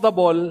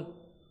uncomfortable.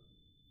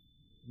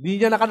 Di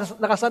niya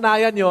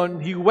nakasanayan yon.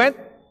 He went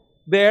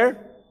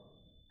there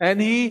and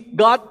he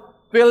got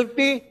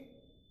filthy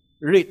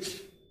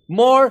rich.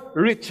 More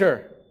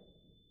richer.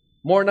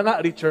 More na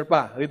nga, richer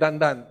pa.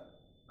 Redundant.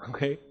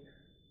 Okay?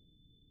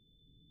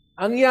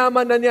 Ang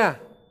yaman na niya.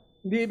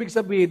 Hindi ibig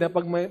sabihin na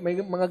pag may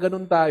mga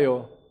ganun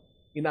tayo,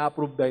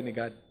 ina-approve tayo ni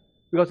God.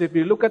 Because if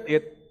you look at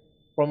it,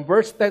 from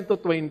verse 10 to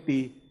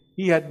 20,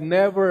 he had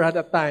never had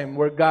a time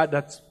where God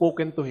had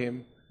spoken to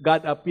him,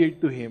 God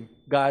appeared to him,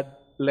 God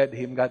led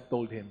him, God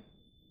told him.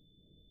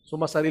 So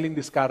masariling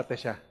diskarte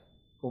siya,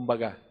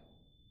 kumbaga.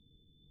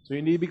 So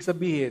hindi ibig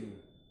sabihin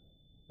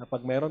na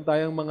pag meron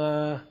tayong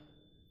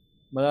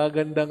mga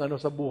gandang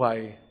sa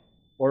buhay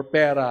or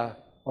pera,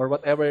 or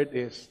whatever it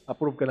is,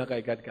 approve ka na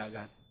kay God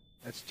kaagad.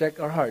 Let's check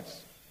our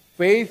hearts.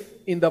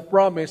 Faith in the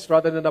promise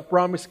rather than the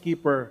promise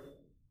keeper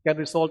can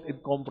result in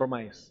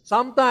compromise.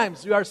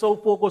 Sometimes we are so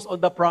focused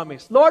on the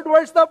promise. Lord,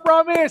 where's the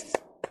promise?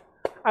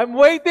 I'm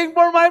waiting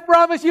for my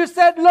promise. You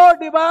said, Lord,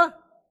 di ba?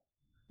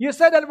 You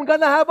said that I'm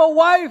gonna have a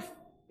wife.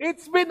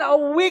 It's been a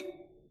week.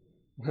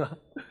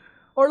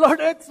 Or Lord,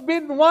 it's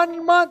been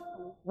 1 month,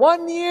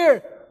 1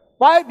 year,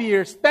 5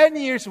 years, 10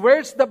 years.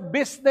 Where's the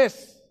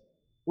business?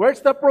 Where's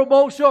the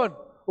promotion?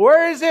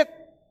 Where is it?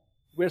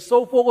 We're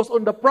so focused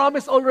on the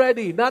promise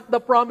already, not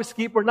the promise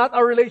keeper, not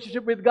our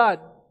relationship with God.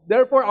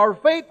 Therefore, our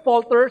faith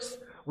falters.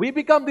 We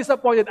become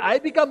disappointed. I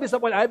become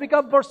disappointed. I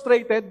become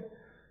frustrated.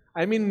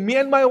 I mean, me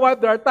and my wife,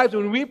 there are times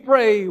when we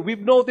pray,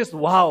 we've noticed,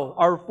 wow,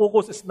 our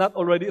focus is not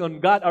already on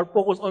God. Our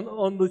focus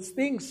on these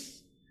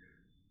things.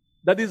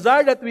 The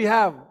desire that we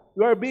have,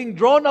 we are being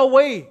drawn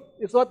away.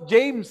 It's what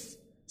James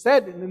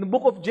said in the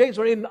book of James,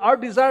 wherein our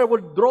desire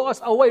would draw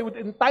us away, would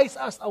entice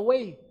us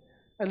away,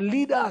 and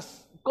lead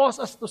us, cause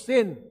us to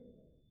sin.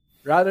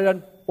 Rather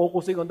than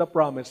focusing on the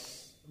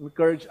promise,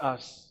 encourage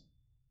us,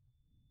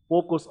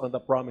 focus on the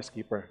promise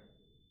keeper.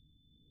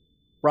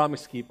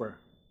 Promise keeper.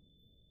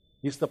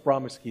 He's the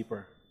promise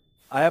keeper.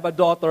 I have a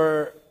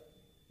daughter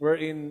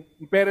wherein,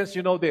 parents,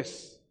 you know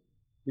this.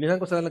 Binilhan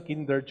ko sila ng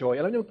Kinder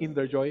Joy. Alam niyo yung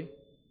Kinder Joy?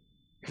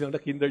 You know the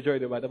Kinder Joy,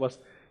 diba? Tapos,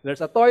 there's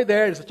a toy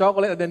there, there's a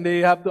chocolate, and then they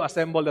have to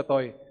assemble the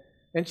toy.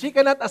 And she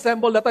cannot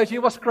assemble the toy. She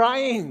was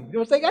crying. She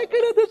was like, I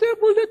cannot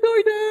assemble the toy,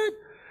 Dad.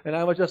 And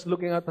I was just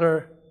looking at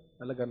her.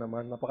 Talaga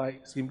naman,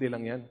 napaka-simple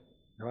lang yan.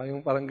 Diba?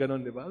 Yung parang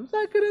ganun, diba?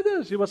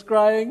 She was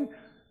crying,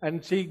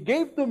 and she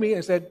gave to me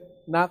and said,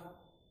 Nak,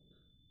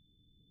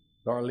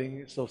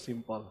 darling, it's so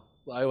simple.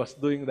 So I was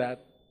doing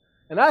that.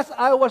 And as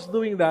I was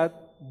doing that,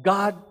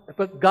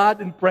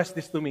 God impressed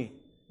this to me.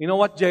 You know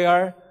what,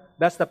 JR?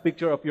 That's the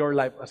picture of your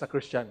life as a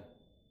Christian.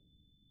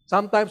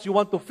 Sometimes you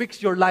want to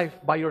fix your life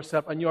by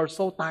yourself and you are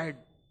so tired.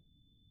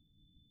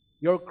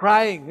 You're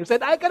crying. You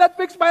said, I cannot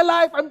fix my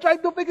life. I'm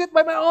trying to fix it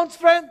by my own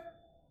strength.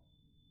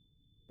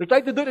 You're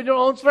trying to do it in your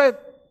own strength.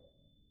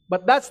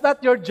 But that's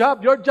not your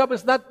job. Your job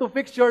is not to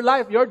fix your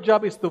life. Your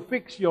job is to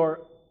fix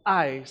your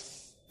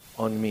eyes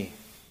on me.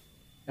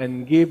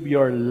 And give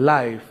your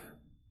life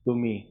to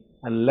me.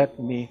 And let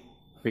me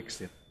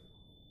fix it.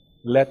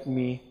 Let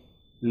me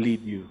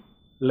lead you.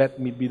 Let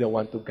me be the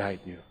one to guide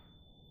you.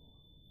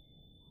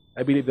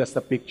 I believe that's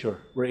the picture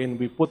wherein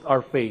we put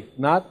our faith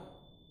not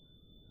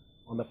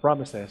on the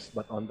promises,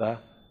 but on the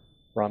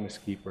promise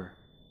keeper.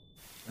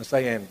 As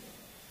I end,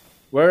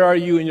 where are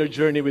you in your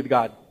journey with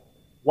God?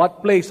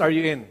 What place are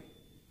you in?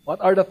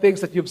 What are the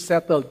things that you've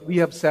settled, we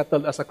have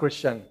settled as a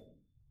Christian?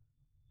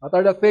 What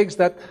are the things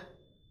that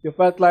you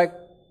felt like,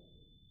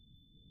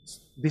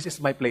 this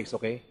is my place,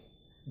 okay?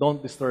 Don't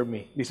disturb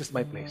me. This is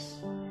my place.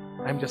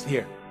 I'm just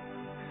here.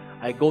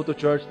 I go to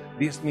church,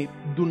 this me,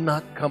 do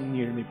not come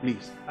near me,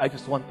 please. I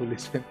just want to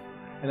listen.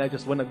 And I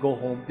just want to go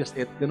home, just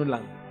eat, ganun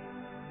lang.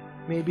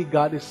 Maybe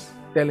God is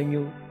telling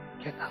you,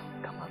 get out,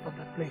 come out of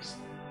that place.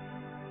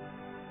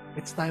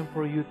 It's time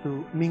for you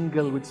to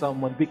mingle with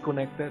someone, be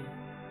connected.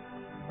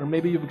 Or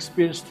maybe you've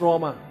experienced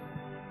trauma.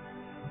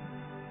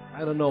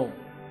 I don't know.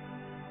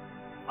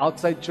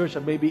 Outside church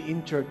or maybe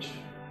in church.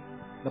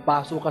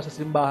 Napasok ka sa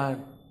simbahan.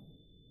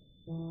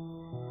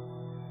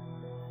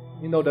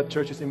 You know that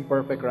church is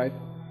imperfect, right?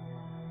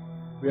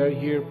 We are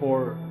here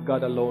for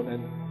God alone,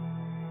 and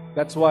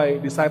that's why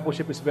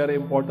discipleship is very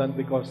important,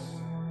 because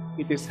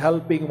it is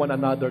helping one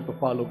another to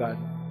follow God,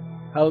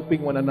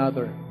 helping one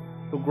another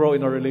to grow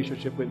in our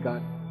relationship with God.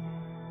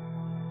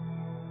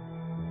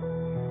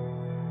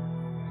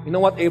 You know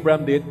what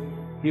Abraham did?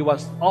 He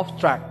was off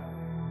track,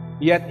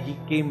 yet he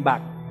came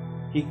back.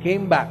 He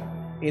came back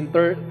in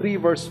 3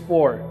 verse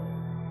 4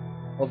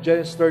 of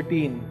Genesis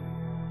 13.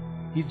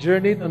 He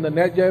journeyed on the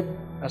Negev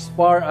as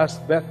far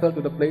as Bethel, to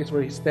the place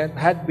where his tent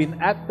had been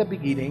at the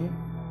beginning,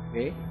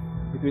 okay,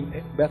 between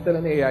Bethel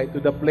and Ai, to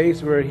the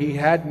place where he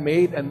had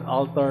made an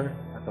altar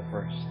at the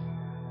first.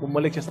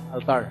 Bumalik siya sa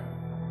altar.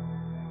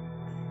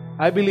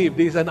 I believe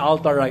this is an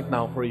altar right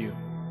now for you.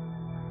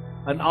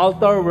 An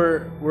altar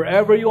where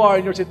wherever you are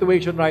in your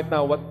situation right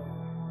now, what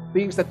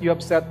things that you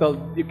have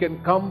settled, you can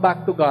come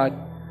back to God,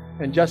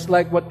 and just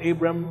like what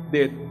Abraham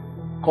did,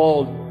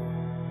 called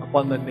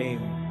upon the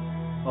name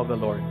of the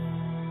Lord.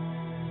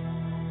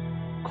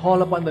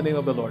 Call upon the name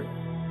of the Lord.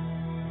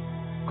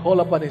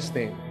 Call upon His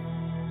name.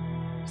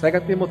 2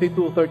 Timothy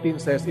 2:13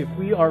 says, if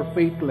we are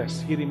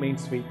faithless, He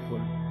remains faithful.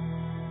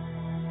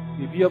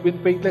 If you have been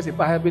faithless,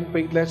 if I have been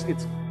faithless,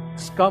 it's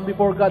come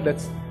before God.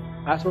 Let's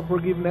ask for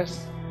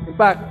forgiveness. In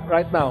fact,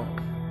 right now,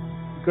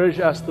 encourage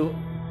us to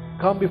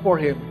come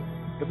before Him.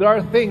 If there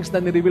are things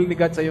na nireveal ni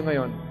God sa iyo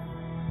ngayon,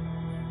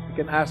 you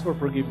can ask for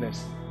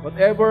forgiveness.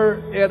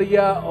 Whatever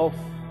area of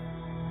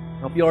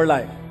your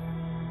life,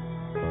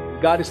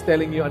 God is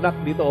telling you, anak,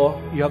 dito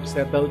you have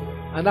settled.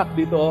 Anak,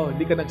 dito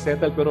hindi ka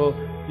nag-settle pero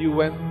you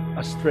went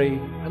astray.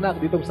 Anak,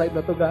 ditong side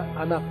na to,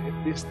 anak,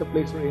 this is the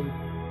place we're in.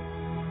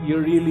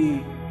 You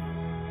really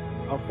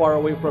are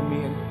far away from me,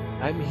 and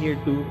I'm here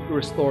to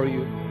restore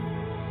you.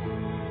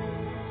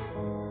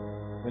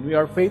 When we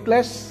are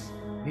faithless,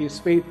 He is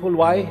faithful.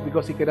 Why?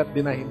 Because He cannot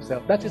deny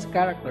Himself. That's His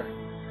character.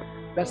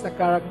 That's the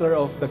character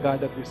of the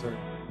God that we serve.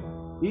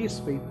 He is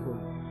faithful.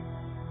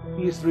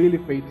 He is really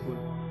faithful.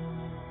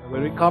 And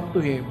when we come to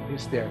Him,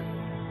 He's there,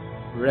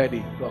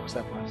 ready to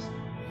accept us.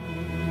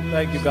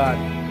 Thank you, God.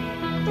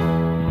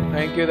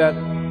 Thank you that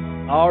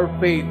our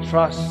faith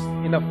trusts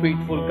in a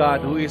faithful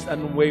God who is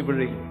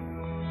unwavering.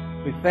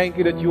 We thank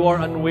you that you are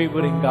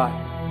unwavering, God.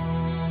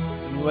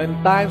 And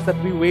when times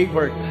that we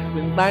wavered,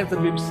 when times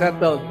that we've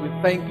settled, we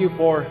thank you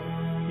for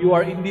you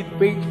are indeed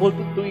faithful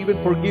to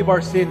even forgive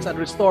our sins and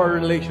restore our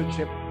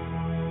relationship.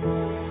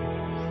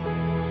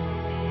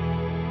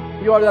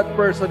 You are that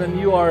person and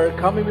you are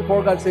coming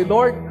before God, say,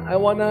 Lord, I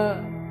want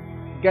to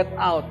get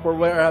out for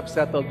where I have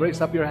settled.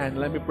 Raise up your hand.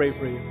 Let me pray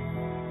for you.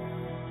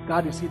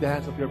 God, you see the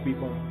hands of your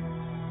people.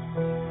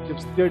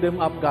 You've stirred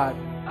them up, God.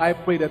 I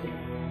pray that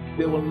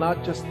they will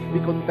not just be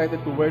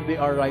contented to where they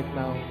are right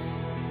now.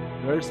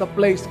 There is a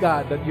place,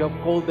 God, that you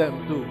have called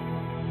them to.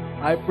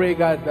 I pray,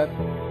 God, that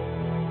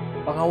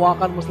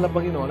panghawakan mo sila,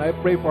 Panginoon. I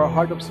pray for a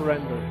heart of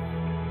surrender,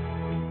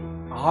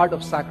 a heart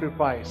of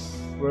sacrifice,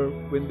 where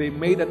when they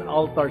made an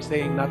altar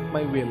saying, not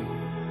my will,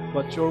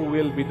 but your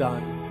will be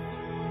done.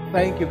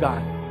 Thank you,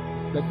 God,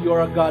 that you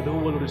are a God who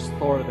will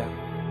restore them.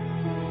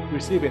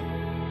 Receive it.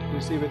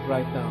 Receive it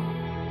right now.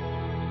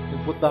 And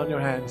put down your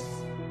hands.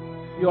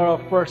 You are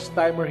a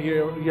first-timer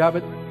here. You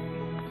haven't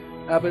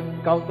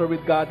encountered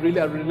with God, really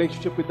a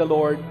relationship with the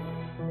Lord.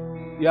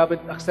 You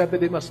haven't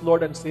accepted Him as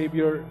Lord and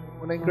Savior. I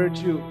want to encourage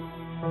you,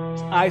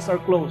 His eyes are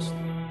closed.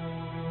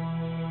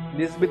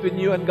 This is between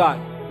you and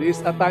God. This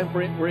is a time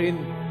we're in.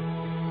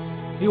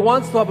 He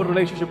wants to have a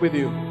relationship with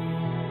you.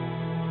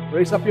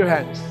 Raise up your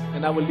hands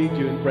and I will lead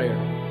you in prayer.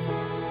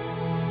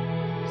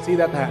 See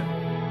that hand?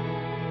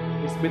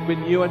 It's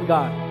between you and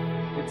God.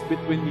 It's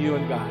between you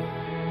and God.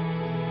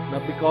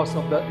 Not because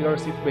of your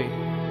seatmate.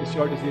 It's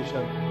your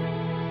decision.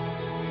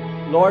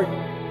 Lord,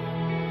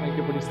 thank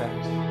you for these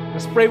hands.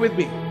 Just pray with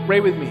me.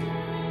 Pray with me.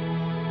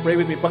 Pray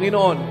with me.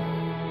 Panginoon,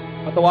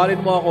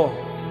 patawarin mo ako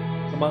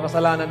sa mga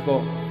kasalanan ko.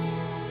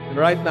 And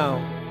right now,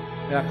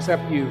 I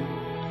accept you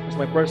as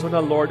my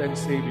personal Lord and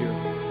Savior.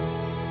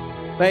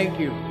 Thank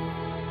you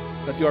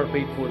that you are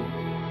faithful.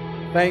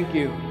 Thank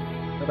you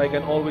that I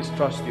can always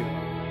trust you.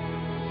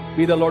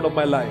 Be the Lord of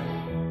my life.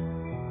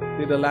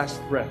 Till the last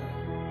breath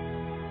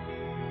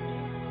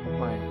of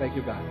mine. Thank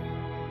you, God.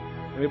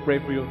 Let me pray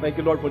for you. Thank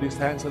you, Lord, for these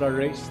hands that are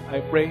raised.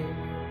 I pray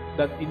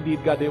that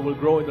indeed, God, they will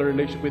grow in their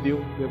relationship with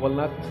you. They will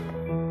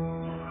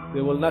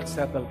not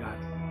settle, God.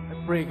 I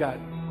pray, God,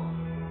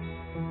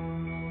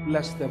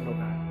 bless them, oh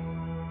God.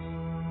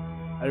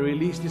 I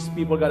release these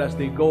people, God, as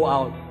they go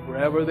out,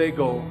 wherever they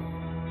go.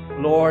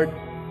 Lord,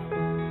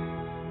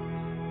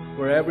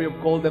 wherever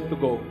you've called them to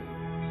go,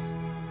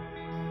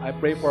 I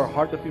pray for a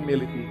heart of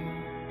humility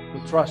to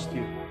trust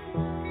you.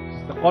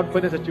 The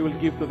confidence that you will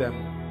give to them.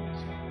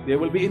 They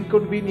will be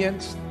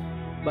inconvenienced,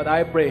 but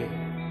I pray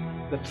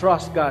the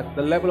trust, God,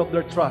 the level of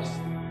their trust,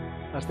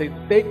 as they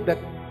take that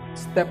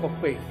step of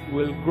faith,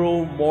 will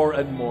grow more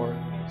and more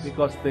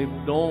because they've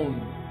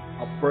known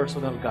a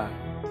personal God.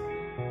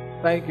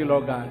 Thank you,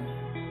 Lord God.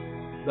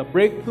 The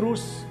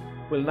breakthroughs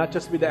will not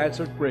just be the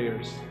answered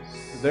prayers.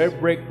 Their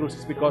breakthroughs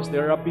is because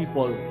there are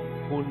people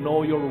who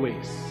know your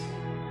ways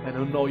and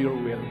who know your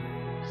will,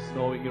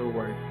 knowing your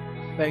word.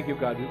 Thank you,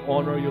 God. We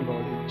honor you,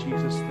 Lord, in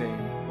Jesus'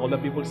 name. All the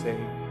people say,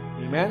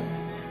 amen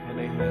and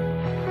amen.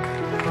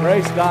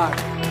 Praise God.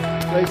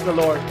 Praise the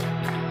Lord.